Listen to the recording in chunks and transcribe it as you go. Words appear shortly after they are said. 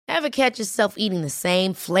Ever catch yourself eating the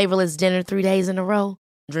same flavorless dinner 3 days in a row?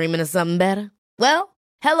 Dreaming of something better? Well,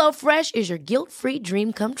 HelloFresh is your guilt-free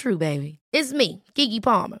dream come true, baby. It's me, Keke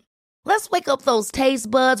Palmer. Let's wake up those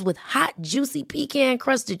taste buds with hot, juicy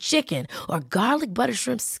pecan-crusted chicken or garlic butter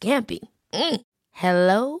shrimp scampi.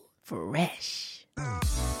 Hello Fresh.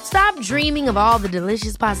 Stop dreaming of all the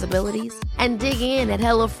delicious possibilities and dig in at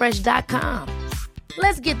HelloFresh.com.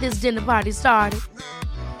 Let's get this dinner party started.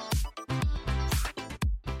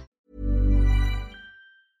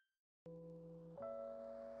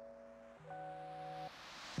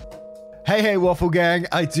 Hey Waffle Gang,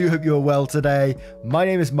 I do hope you're well today. My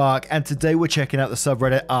name is Mark and today we're checking out the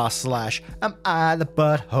subreddit r/am I the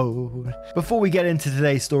butthole. Before we get into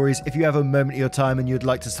today's stories, if you have a moment of your time and you'd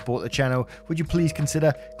like to support the channel, would you please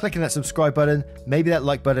consider clicking that subscribe button, maybe that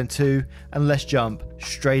like button too, and let's jump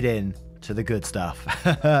straight in to the good stuff.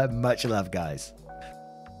 Much love, guys.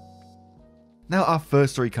 Now, our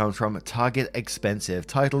first story comes from Target Expensive,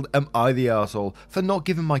 titled, Am I the Arsehole for not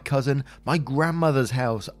giving my cousin my grandmother's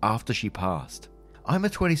house after she passed? I'm a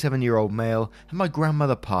 27-year-old male and my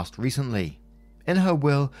grandmother passed recently. In her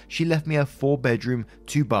will, she left me a 4-bedroom,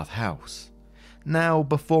 2-bath house. Now,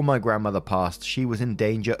 before my grandmother passed, she was in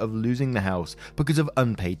danger of losing the house because of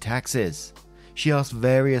unpaid taxes. She asked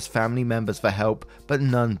various family members for help, but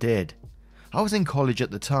none did. I was in college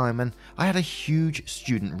at the time and I had a huge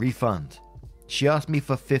student refund. She asked me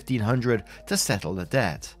for $1,500 to settle the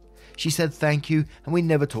debt. She said thank you and we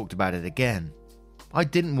never talked about it again. I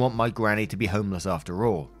didn't want my granny to be homeless after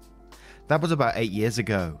all. That was about 8 years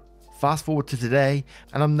ago. Fast forward to today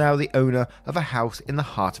and I'm now the owner of a house in the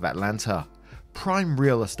heart of Atlanta. Prime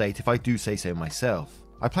real estate if I do say so myself.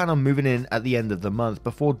 I plan on moving in at the end of the month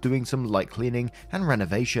before doing some light cleaning and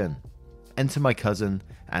renovation. Enter my cousin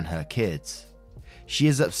and her kids. She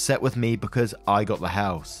is upset with me because I got the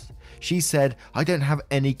house. She said I don't have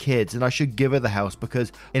any kids and I should give her the house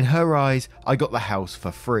because, in her eyes, I got the house for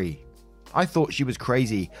free. I thought she was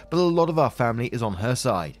crazy, but a lot of our family is on her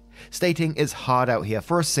side, stating it's hard out here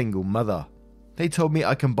for a single mother. They told me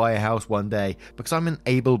I can buy a house one day because I'm an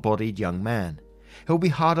able-bodied young man. It will be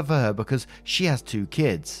harder for her because she has 2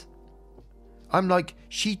 kids. I'm like,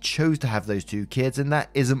 she chose to have those 2 kids and that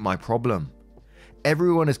isn't my problem.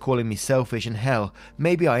 Everyone is calling me selfish and hell,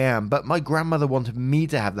 maybe I am, but my grandmother wanted me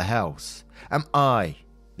to have the house. Am I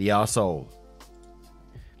the arsehole?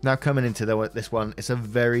 Now coming into this one, it's a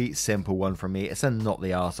very simple one from me. It's a not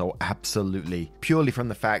the arsehole, absolutely. Purely from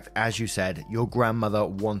the fact, as you said, your grandmother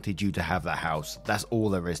wanted you to have that house. That's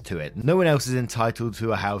all there is to it. No one else is entitled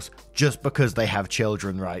to a house just because they have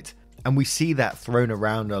children, right? And we see that thrown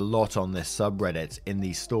around a lot on this subreddit in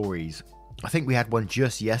these stories. I think we had one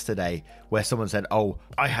just yesterday where someone said, oh,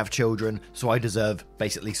 I have children, so I deserve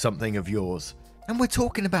basically something of yours. And we're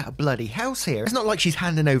talking about a bloody house here. It's not like she's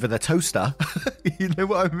handing over the toaster. You know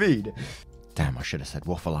what I mean? Damn, I should have said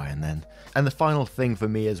waffle iron then. And the final thing for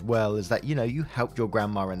me as well is that, you helped your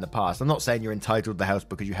grandma in the past. I'm not saying you're entitled to the house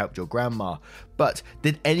because you helped your grandma, but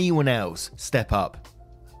did anyone else step up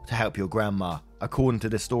to help your grandma? According to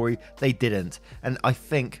this story, they didn't. And I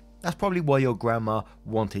think that's probably why your grandma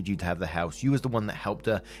wanted you to have the house. You was the one that helped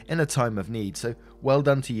her in a time of need. So well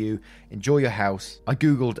done to you. Enjoy your house. I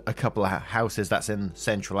googled a couple of houses that's in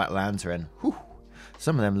central Atlanta and whew,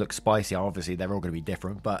 some of them look spicy. Obviously they're all going to be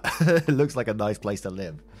different, but it looks like a nice place to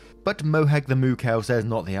live. But Mohag the Moo Cow says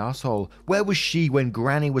not the arsehole. Where was she when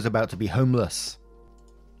Granny was about to be homeless?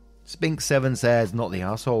 Spink7 says, not the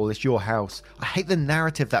arsehole, it's your house. I hate the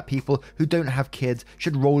narrative that people who don't have kids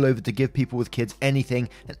should roll over to give people with kids anything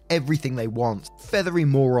and everything they want. Feathery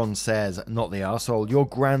Moron says, not the arsehole, your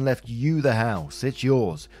gran left you the house, it's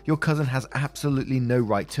yours. Your cousin has absolutely no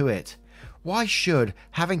right to it. Why should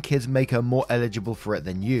having kids make her more eligible for it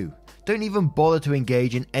than you? Don't even bother to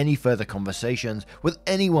engage in any further conversations with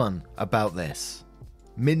anyone about this.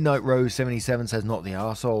 Midnight Rose 77 says not the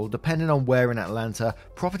arsehole. Depending on where in Atlanta,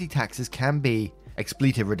 property taxes can be,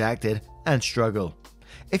 expletive redacted, and struggle.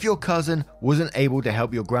 If your cousin wasn't able to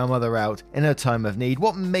help your grandmother out in her time of need,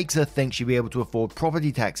 what makes her think she'll be able to afford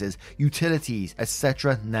property taxes, utilities,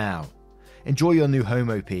 etc. now? Enjoy your new home,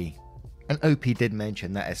 OP. And OP did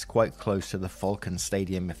mention that it's quite close to the Falcon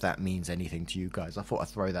Stadium, if that means anything to you guys. I thought I'd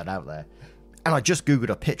throw that out there. And I just googled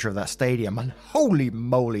a picture of that stadium, and holy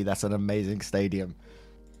moly, that's an amazing stadium.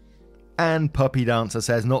 And Puppy Dancer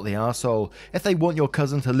says, not the arsehole. If they want your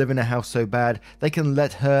cousin to live in a house so bad, they can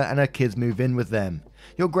let her and her kids move in with them.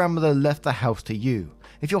 Your grandmother left the house to you.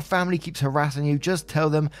 If your family keeps harassing you, just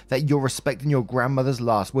tell them that you're respecting your grandmother's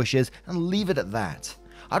last wishes and leave it at that.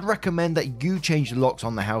 I'd recommend that you change the locks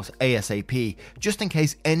on the house ASAP, just in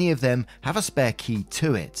case any of them have a spare key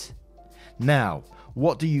to it. Now,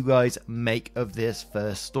 What do you guys make of this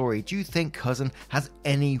first story? Do you think cousin has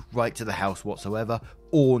any right to the house whatsoever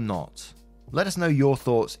or not? Let us know your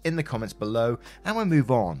thoughts in the comments below, and we'll move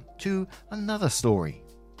on to another story.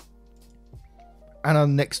 And our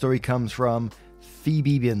next story comes from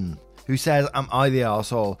Phoebe, who says, am I the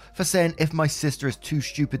arsehole for saying if my sister is too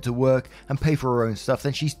stupid to work and pay for her own stuff,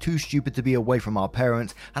 then she's too stupid to be away from our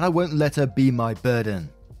parents, and I won't let her be my burden.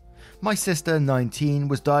 My sister, 19,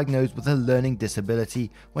 was diagnosed with a learning disability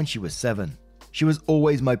when she was 7. She was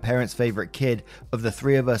always my parents' favourite kid of the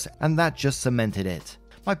 3 of us, and that just cemented it.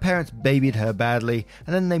 My parents babied her badly,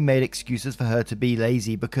 and then they made excuses for her to be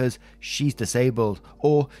lazy because she's disabled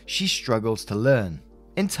or she struggles to learn.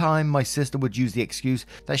 In time, my sister would use the excuse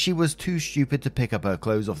that she was too stupid to pick up her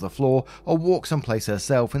clothes off the floor or walk someplace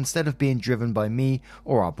herself instead of being driven by me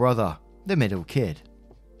or our brother, the middle kid.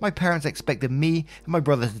 My parents expected me and my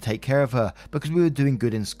brother to take care of her because we were doing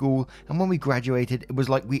good in school, and when we graduated, it was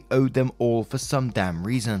like we owed them all for some damn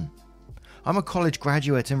reason. I'm a college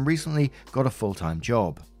graduate and recently got a full-time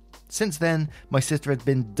job. Since then, my sister has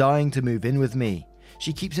been dying to move in with me.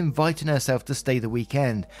 She keeps inviting herself to stay the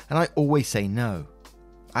weekend, and I always say no.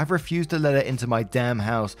 I've refused to let her into my damn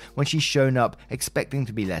house when she's shown up expecting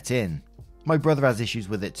to be let in. My brother has issues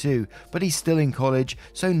with it too, but he's still in college,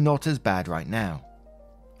 so not as bad right now.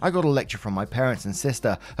 I got a lecture from my parents and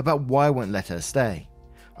sister about why I won't let her stay.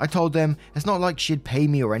 I told them it's not like she'd pay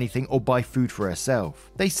me or anything or buy food for herself.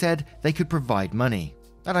 They said they could provide money,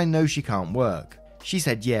 and I know she can't work. She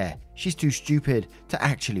said yeah, she's too stupid to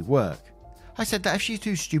actually work. I said that if she's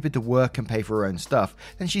too stupid to work and pay for her own stuff,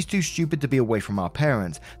 then she's too stupid to be away from our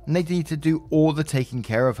parents, and they need to do all the taking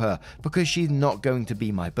care of her because she's not going to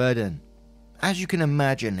be my burden. As you can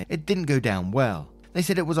imagine, it didn't go down well. They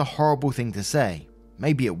said it was a horrible thing to say.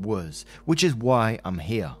 Maybe it was, which is why I'm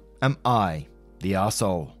here. Am I the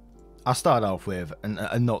arsehole? I'll start off with,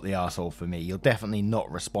 and not the arsehole for me. You're definitely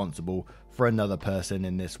not responsible for another person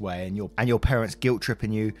in this way, and your parents guilt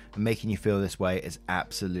tripping you and making you feel this way is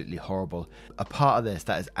absolutely horrible. A part of this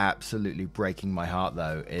that is absolutely breaking my heart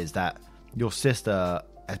though is that your sister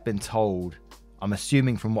has been told, I'm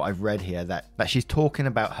assuming from what I've read here, that she's talking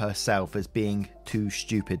about herself as being too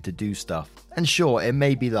stupid to do stuff. And sure, it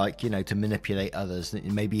may be like, to manipulate others,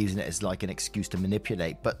 maybe using it as like an excuse to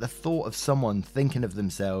manipulate, but the thought of someone thinking of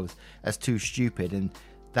themselves as too stupid and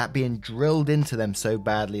that being drilled into them so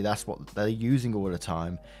badly, that's what they're using all the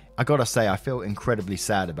time. I gotta say, I feel incredibly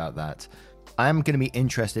sad about that. I am going to be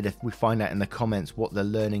interested if we find out in the comments what the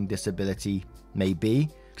learning disability may be,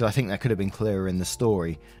 because I think that could have been clearer in the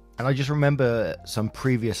story. And I just remember some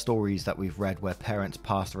previous stories that we've read where parents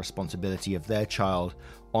pass the responsibility of their child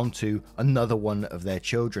onto another one of their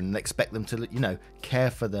children and expect them to,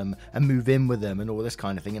 care for them and move in with them and all this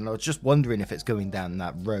kind of thing. And I was just wondering if it's going down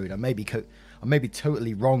that road. I may be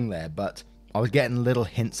totally wrong there, but I was getting little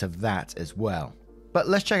hints of that as well. But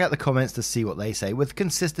let's check out the comments to see what they say. With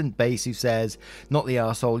Consistent Base, who says, not the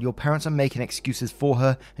arsehole, your parents are making excuses for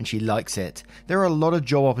her and she likes it. There are a lot of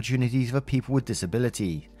job opportunities for people with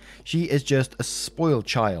disability. She is just a spoiled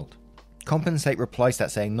child. Compensate replies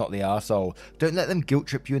that saying, not the arsehole. Don't let them guilt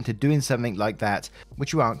trip you into doing something like that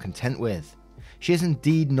which you aren't content with. She is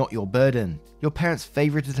indeed not your burden. Your parents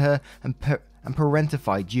favorited her and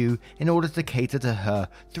parentified you in order to cater to her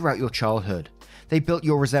throughout your childhood. They built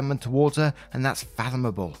your resentment towards her, and that's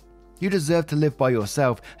fathomable. You deserve to live by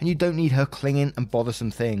yourself, and you don't need her clinging and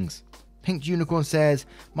bothersome things. Pink Unicorn says,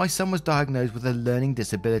 my son was diagnosed with a learning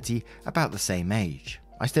disability about the same age.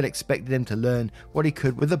 I still expected him to learn what he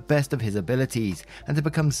could with the best of his abilities, and to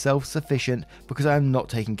become self-sufficient because I am not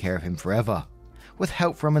taking care of him forever. With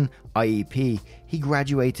help from an IEP, he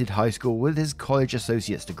graduated high school with his college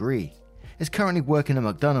associate's degree, is currently working at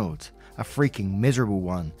McDonald's, a freaking miserable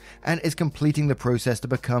one, and is completing the process to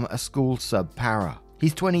become a school sub-para.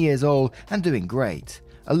 He's 20 years old and doing great.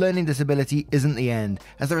 A learning disability isn't the end,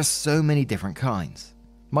 as there are so many different kinds.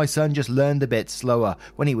 My son just learned a bit slower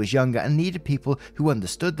when he was younger and needed people who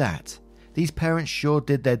understood that. These parents sure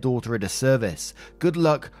did their daughter a disservice. Good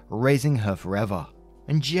luck raising her forever.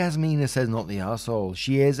 And Jasmina says, not the arsehole.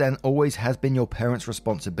 She is and always has been your parents'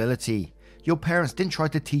 responsibility. Your parents didn't try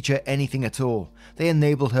to teach her anything at all. They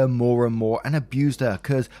enabled her more and more and abused her,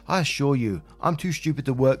 cause I assure you, I'm too stupid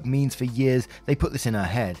to work means for years they put this in her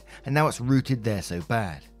head, and now it's rooted there so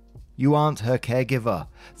bad. You aren't her caregiver.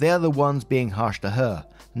 They are the ones being harsh to her,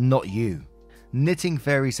 not you. Knitting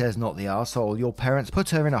Fairy says, not the arsehole. Your parents put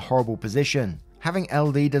her in a horrible position. Having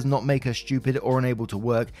LD does not make her stupid or unable to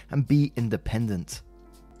work and be independent.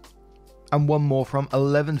 And one more from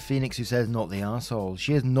 11 Phoenix, who says, not the arsehole.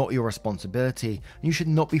 She is not your responsibility, and you should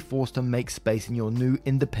not be forced to make space in your new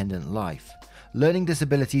independent life. Learning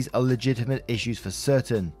disabilities are legitimate issues for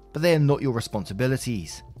certain, but they are not your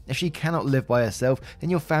responsibilities. If she cannot live by herself, then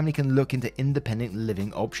your family can look into independent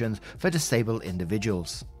living options for disabled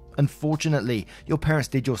individuals. Unfortunately, your parents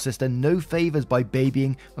did your sister no favours by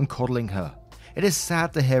babying and coddling her. It is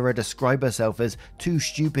sad to hear her describe herself as too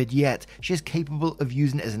stupid, yet she is capable of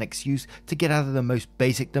using it as an excuse to get out of the most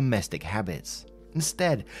basic domestic habits.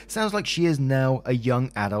 Instead, sounds like she is now a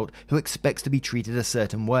young adult who expects to be treated a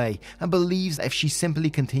certain way and believes that if she simply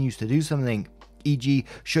continues to do something, e.g.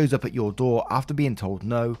 shows up at your door after being told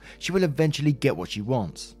no, she will eventually get what she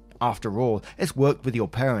wants. After all, it's worked with your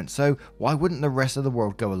parents, so why wouldn't the rest of the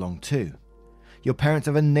world go along too? Your parents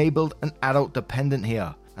have enabled an adult dependent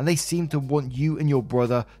here, and they seem to want you and your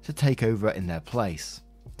brother to take over in their place.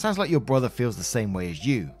 Sounds like your brother feels the same way as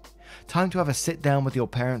you. Time to have a sit down with your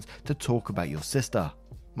parents to talk about your sister.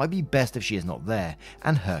 Might be best if she is not there,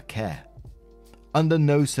 and her care. Under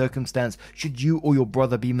no circumstance should you or your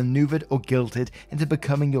brother be maneuvered or guilted into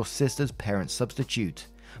becoming your sister's parent substitute.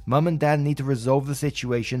 Mum and dad need to resolve the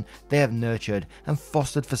situation they have nurtured and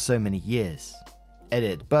fostered for so many years.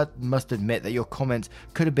 Edit, but must admit that your comments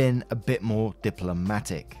could have been a bit more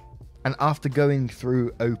diplomatic. And after going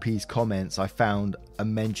through OP's comments, I found a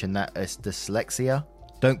mention that it's dyslexia.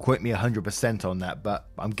 Don't quote me 100% on that, but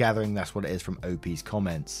I'm gathering that's what it is from OP's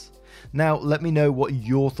comments. Now, let me know what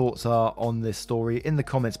your thoughts are on this story in the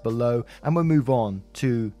comments below, and we'll move on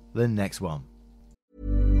to the next one.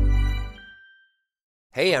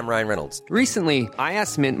 Hey, I'm Ryan Reynolds. Recently, I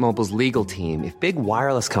asked Mint Mobile's legal team if big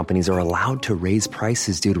wireless companies are allowed to raise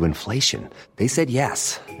prices due to inflation. They said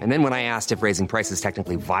yes. And then when I asked if raising prices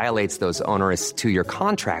technically violates those onerous two-year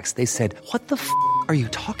contracts, they said, "What the f*** are you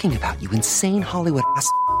talking about, you insane Hollywood ass?"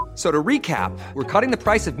 So to recap, we're cutting the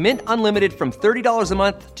price of Mint Unlimited from $30 a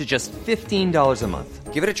month to just $15 a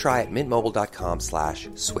month. Give it a try at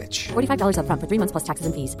mintmobile.com/switch. $45 up front for 3 months plus taxes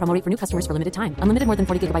and fees. Promo rate for new customers for limited time. Unlimited more than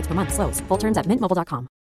 40 gigabytes per month. Slows full terms at mintmobile.com.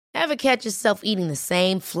 Ever catch yourself eating the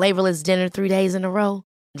same flavorless dinner 3 days in a row?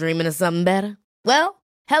 Dreaming of something better? Well,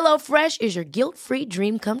 HelloFresh is your guilt-free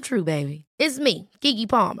dream come true, baby. It's me, Keke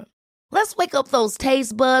Palmer. Let's wake up those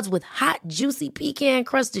taste buds with hot, juicy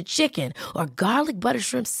pecan-crusted chicken or garlic butter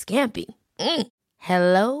shrimp scampi.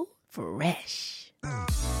 Hello Fresh.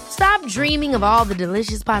 Stop dreaming of all the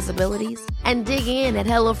delicious possibilities and dig in at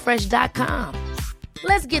HelloFresh.com.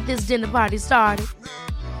 Let's get this dinner party started.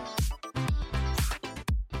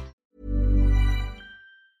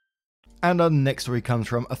 And our next story comes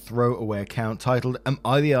from a throwaway account titled, "Am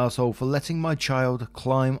I the arsehole for letting my child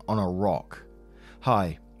climb on a rock?"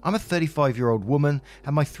 Hi, I'm a 35-year-old woman,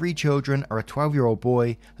 and my 3 children are a 12-year-old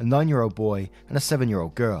boy, a 9-year-old boy, and a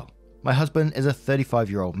 7-year-old girl. My husband is a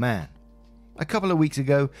 35-year-old man. A couple of weeks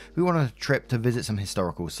ago, we went on a trip to visit some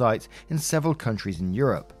historical sites in several countries in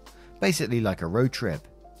Europe, basically like a road trip.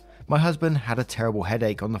 My husband had a terrible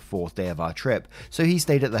headache on the 4th day of our trip, so he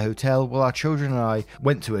stayed at the hotel while our children and I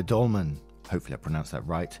went to a dolmen. Hopefully I pronounced that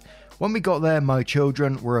right. When we got there, my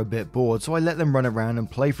children were a bit bored, so I let them run around and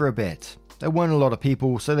play for a bit. There weren't a lot of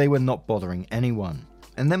people, so they were not bothering anyone.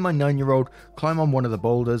 And then my 9-year-old climbed on one of the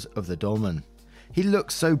boulders of the dolmen. He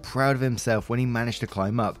looked so proud of himself when he managed to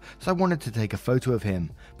climb up, so I wanted to take a photo of him.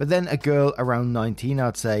 But then a girl around 19,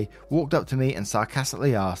 I'd say, walked up to me and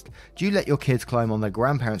sarcastically asked, "Do you let your kids climb on their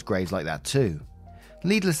grandparents' graves like that too?"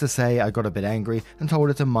 Needless to say, I got a bit angry and told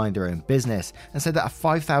her to mind her own business, and said that a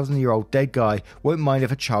 5,000-year-old dead guy won't mind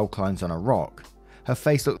if a child climbs on a rock. Her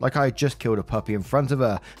face looked like I had just killed a puppy in front of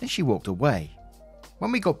her, and she walked away.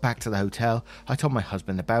 When we got back to the hotel, I told my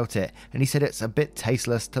husband about it, and he said it's a bit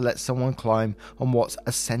tasteless to let someone climb on what's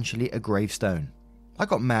essentially a gravestone. I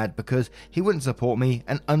got mad because he wouldn't support me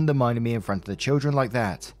and undermined me in front of the children like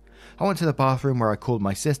that. I went to the bathroom where I called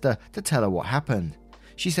my sister to tell her what happened.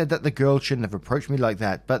 She said that the girl shouldn't have approached me like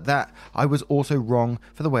that, but that I was also wrong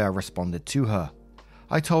for the way I responded to her.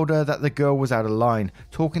 I told her that the girl was out of line,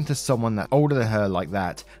 talking to someone that's older than her like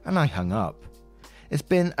that, and I hung up. It's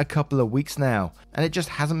been a couple of weeks now, and it just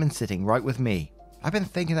hasn't been sitting right with me. I've been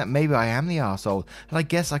thinking that maybe I am the arsehole, and I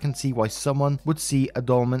guess I can see why someone would see a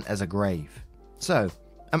dolmen as a grave. So,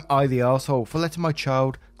 am I the arsehole for letting my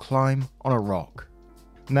child climb on a rock?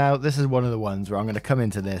 Now, this is one of the ones where I'm going to come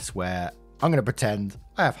into this where I'm going to pretend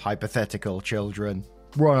I have hypothetical children.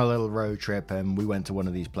 We're on a little road trip and we went to one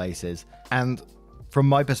of these places, and from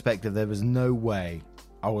my perspective, there was no way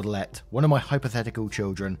I would let one of my hypothetical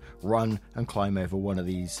children run and climb over one of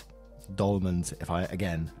these dolmens, if I,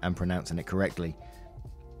 again, am pronouncing it correctly,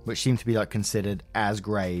 which seem to be like considered as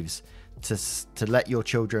graves, to let your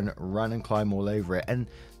children run and climb all over it. And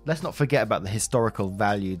let's not forget about the historical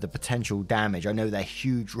value, the potential damage. I know they're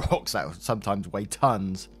huge rocks that sometimes weigh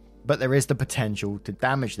tons, but there is the potential to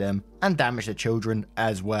damage them and damage the children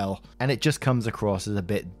as well. And it just comes across as a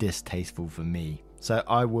bit distasteful for me. So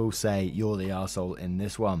I will say you're the arsehole in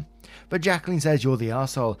this one. But Jacqueline says you're the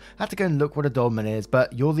arsehole. I had to go and look what a dolmen is,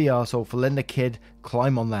 but you're the arsehole for letting the kid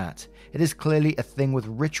climb on that. It is clearly a thing with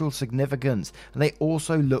ritual significance, and they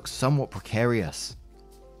also look somewhat precarious.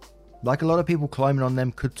 Like a lot of people, climbing on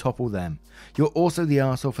them could topple them. You're also the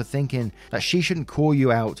arsehole for thinking that she shouldn't call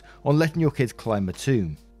you out on letting your kids climb a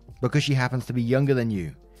tomb, because she happens to be younger than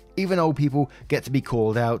you. Even old people get to be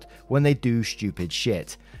called out when they do stupid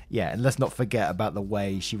shit. Yeah, and let's not forget about the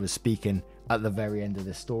way she was speaking at the very end of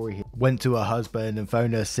the story. He went to her husband and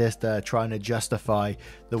phoned her sister, trying to justify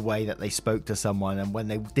the way that they spoke to someone, and when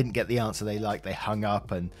they didn't get the answer they liked, they hung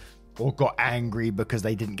up or got angry because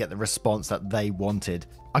they didn't get the response that they wanted.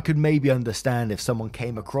 I could maybe understand if someone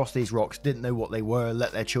came across these rocks, didn't know what they were,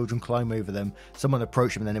 let their children climb over them, someone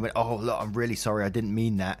approached them and then they went, oh look, I'm really sorry, I didn't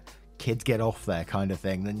mean that, kids get off there kind of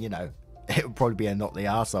thing, then it would probably be a not the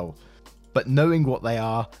arsehole. But knowing what they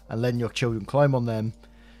are and letting your children climb on them,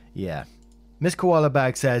 yeah. Miss Koala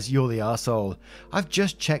Bag says, you're the arsehole. I've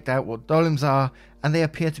just checked out what dolmens are, and they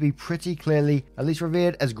appear to be pretty clearly at least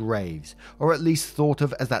revered as graves, or at least thought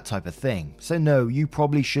of as that type of thing. So no, you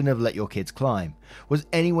probably shouldn't have let your kids climb. Was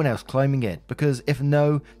anyone else climbing it? Because if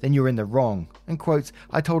no, then you're in the wrong. And quotes,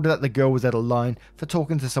 I told her that the girl was out of line for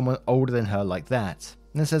talking to someone older than her like that.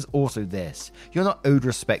 And it says also this, you're not owed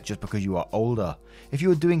respect just because you are older. If you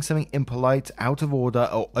were doing something impolite, out of order,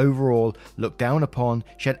 or overall looked down upon,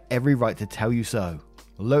 she had every right to tell you so.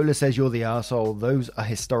 Lola says you're the arsehole, those are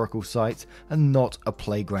historical sites and not a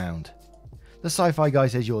playground. The sci-fi guy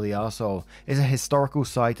says you're the arsehole. It's a historical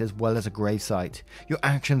site as well as a grave site. Your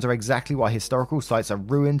actions are exactly why historical sites are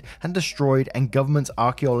ruined and destroyed, and governments,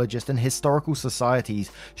 archaeologists and historical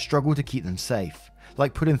societies struggle to keep them safe.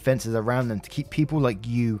 Like putting fences around them to keep people like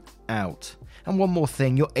you out. And one more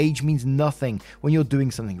thing, your age means nothing when you're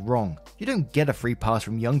doing something wrong. You don't get a free pass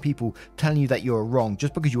from young people telling you that you're wrong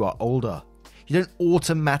just because you are older. You don't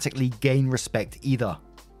automatically gain respect either.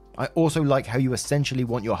 I also like how you essentially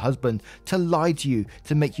want your husband to lie to you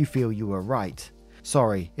to make you feel you were right.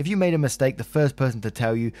 Sorry, if you made a mistake, the first person to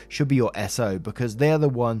tell you should be your SO, because they are the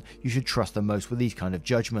one you should trust the most with these kind of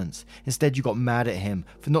judgments. Instead, you got mad at him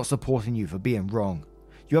for not supporting you for being wrong.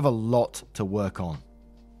 You have a lot to work on.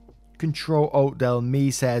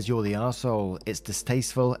 Control-Alt-Del-Me says you're the arsehole. It's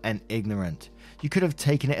distasteful and ignorant. You could have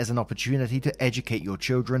taken it as an opportunity to educate your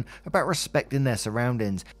children about respecting their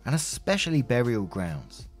surroundings, and especially burial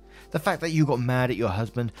grounds. The fact that you got mad at your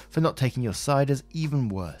husband for not taking your side is even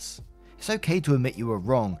worse. It's okay to admit you were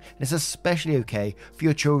wrong, and it's especially okay for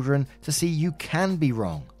your children to see you can be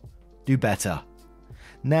wrong. Do better.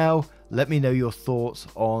 Now, let me know your thoughts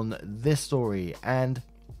on this story, and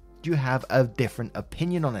do you have a different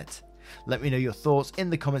opinion on it? Let me know your thoughts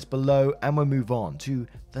in the comments below, and we'll move on to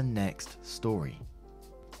the next story.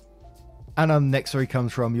 And our next story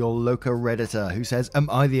comes from your local Redditor, who says, am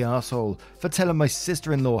I the arsehole for telling my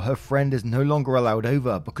sister-in-law her friend is no longer allowed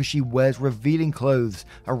over because she wears revealing clothes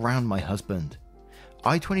around my husband?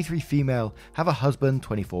 I, 23 female, have a husband,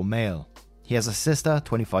 24 male. He has a sister,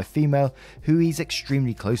 25 female, who he's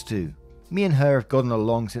extremely close to. Me and her have gotten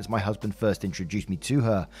along since my husband first introduced me to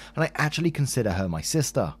her, and I actually consider her my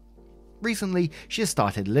sister. Recently, she has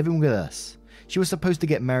started living with us. She was supposed to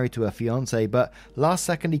get married to her fiancé, but last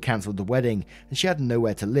second he cancelled the wedding, and she had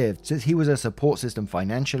nowhere to live since he was her support system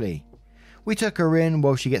financially. We took her in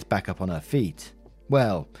while she gets back up on her feet.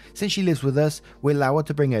 Well, since she lives with us, we allow her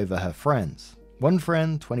to bring over her friends. One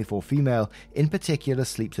friend, 24 female, in particular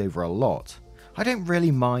sleeps over a lot. I don't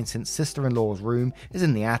really mind since sister-in-law's room is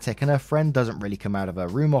in the attic and her friend doesn't really come out of her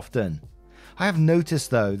room often. I have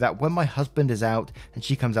noticed though that when my husband is out and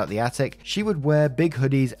she comes out the attic, she would wear big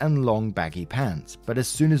hoodies and long baggy pants, but as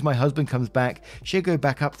soon as my husband comes back, she'll go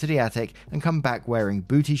back up to the attic and come back wearing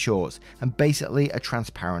booty shorts and basically a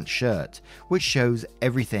transparent shirt, which shows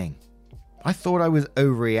everything. I thought I was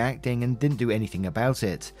overreacting and didn't do anything about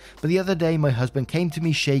it, but the other day my husband came to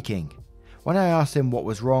me shaking. When I asked him what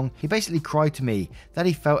was wrong, he basically cried to me that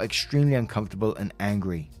he felt extremely uncomfortable and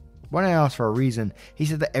angry. When I asked for a reason, he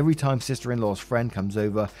said that every time sister-in-law's friend comes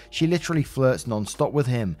over, she literally flirts non-stop with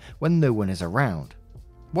him when no one is around.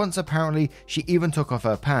 Once apparently, she even took off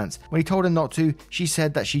her pants. When he told her not to, she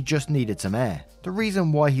said that she just needed some air. The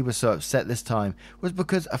reason why he was so upset this time was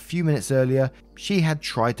because a few minutes earlier, she had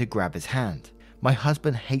tried to grab his hand. My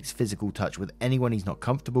husband hates physical touch with anyone he's not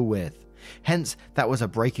comfortable with. Hence, that was a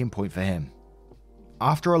breaking point for him.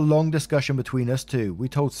 After a long discussion between us two, we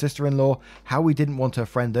told sister-in-law how we didn't want her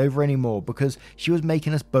friend over anymore because she was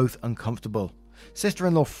making us both uncomfortable.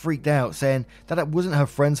 Sister-in-law freaked out, saying that it wasn't her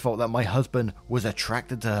friend's fault that my husband was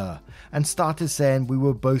attracted to her, and started saying we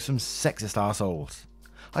were both some sexist assholes.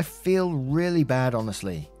 I feel really bad,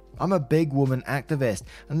 honestly. I'm a big woman activist,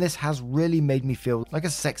 and this has really made me feel like a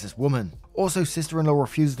sexist woman. Also, sister-in-law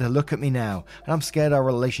refuses to look at me now, and I'm scared our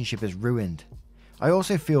relationship is ruined. I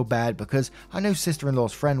also feel bad because I know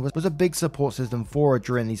sister-in-law's friend was a big support system for her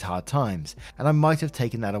during these hard times, and I might have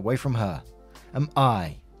taken that away from her. Am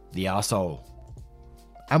I the arsehole?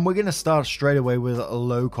 And we're going to start straight away with a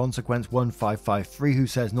low consequence 1553 who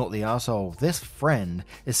says, not the arsehole. This friend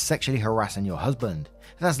is sexually harassing your husband.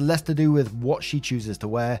 It has less to do with what she chooses to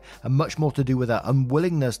wear and much more to do with her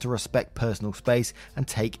unwillingness to respect personal space and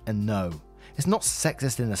take a no. It's not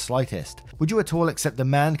sexist in the slightest. Would you at all accept a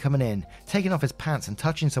man coming in, taking off his pants and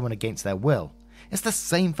touching someone against their will? It's the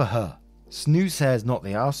same for her. Snoo says, not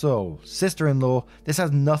the arsehole. Sister-in-law, this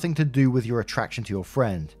has nothing to do with your attraction to your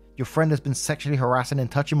friend. Your friend has been sexually harassing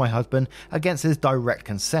and touching my husband against his direct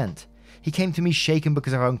consent. He came to me shaken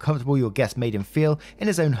because of how uncomfortable your guest made him feel in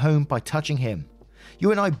his own home by touching him.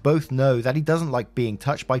 You and I both know that he doesn't like being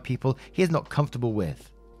touched by people he is not comfortable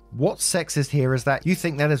with. What's sexist here is that you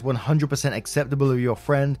think that is 100% acceptable of your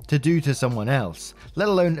friend to do to someone else, let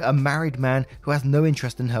alone a married man who has no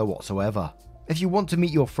interest in her whatsoever. If you want to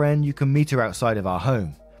meet your friend, you can meet her outside of our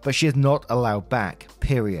home, but she is not allowed back,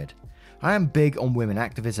 period. I am big on women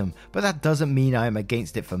activism, but that doesn't mean I am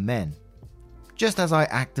against it for men. Just as I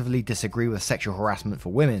actively disagree with sexual harassment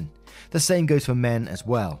for women, the same goes for men as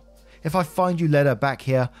well. If I find you led her back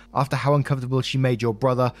here after how uncomfortable she made your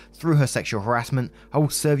brother through her sexual harassment, I will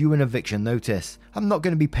serve you an eviction notice. I'm not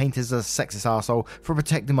going to be painted as a sexist arsehole for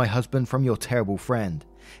protecting my husband from your terrible friend.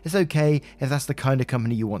 It's okay if that's the kind of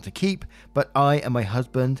company you want to keep, but I and my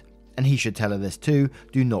husband, and he should tell her this too,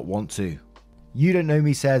 do not want to. You don't know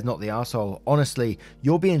me says, not the arsehole. Honestly,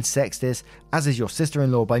 you're being sexist, as is your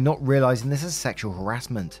sister-in-law, by not realizing this is sexual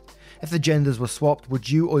harassment. If the genders were swapped, would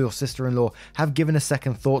you or your sister-in-law have given a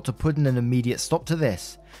second thought to putting an immediate stop to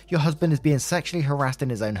this? Your husband is being sexually harassed in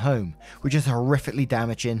his own home, which is horrifically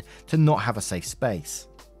damaging to not have a safe space.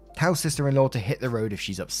 Tell sister-in-law to hit the road if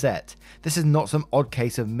she's upset. This is not some odd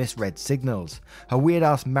case of misread signals. Her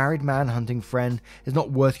weird-ass married man hunting friend is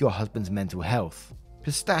not worth your husband's mental health.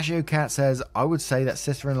 Pistachio Cat says, I would say that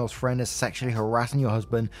sister-in-law's friend is sexually harassing your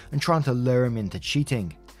husband and trying to lure him into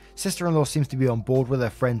cheating. Sister-in-law seems to be on board with her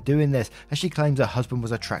friend doing this as she claims her husband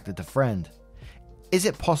was attracted to friend. Is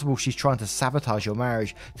it possible she's trying to sabotage your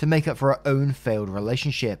marriage to make up for her own failed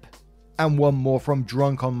relationship? And one more from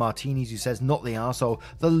Drunk on Martinis who says, not the arsehole,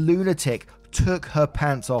 the lunatic took her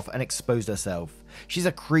pants off and exposed herself. She's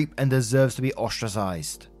a creep and deserves to be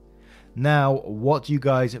ostracized. Now, what do you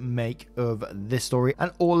guys make of this story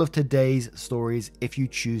and all of today's stories if you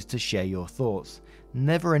choose to share your thoughts?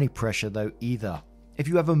 Never any pressure though either. If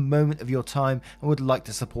you have a moment of your time and would like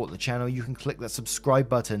to support the channel, you can click that subscribe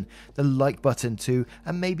button, the like button too,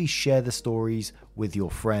 and maybe share the stories with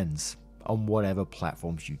your friends on whatever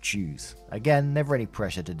platforms you choose. Again, never any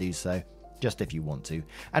pressure to do so, just if you want to.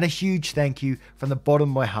 And a huge thank you from the bottom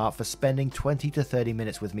of my heart for spending 20 to 30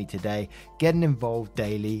 minutes with me today, getting involved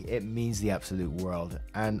daily. It means the absolute world,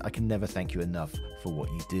 and I can never thank you enough for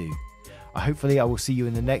what you do. Hopefully I will see you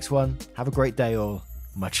in the next one. Have a great day all.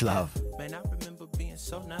 Much love. Man, I remember being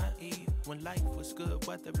so naive when life was good,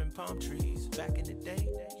 weather and palm trees. Back in the day,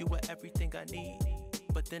 you were everything I need.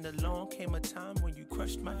 But then along came a time when you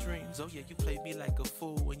crushed my dreams. Oh yeah, you played me like a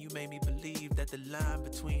fool when you made me believe that the line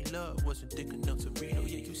between love wasn't thick enough to read. Oh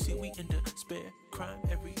yeah, you see we in despair, crime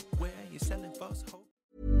everywhere. You're selling false hope.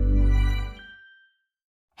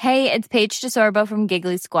 Hey, it's Paige DeSorbo from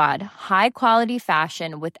Giggly Squad. High quality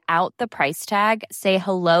fashion without the price tag. Say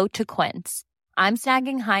hello to Quince. I'm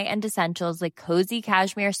snagging high-end essentials like cozy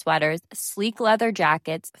cashmere sweaters, sleek leather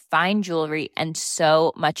jackets, fine jewelry, and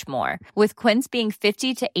so much more. With Quince being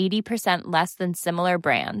 50 to 80% less than similar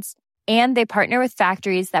brands. And they partner with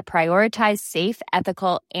factories that prioritize safe,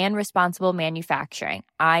 ethical, and responsible manufacturing.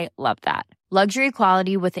 I love that. Luxury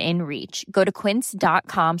quality within reach. Go to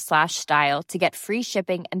quince.com/style to get free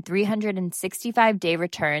shipping and 365-day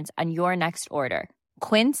returns on your next order.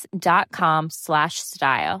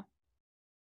 Quince.com/style.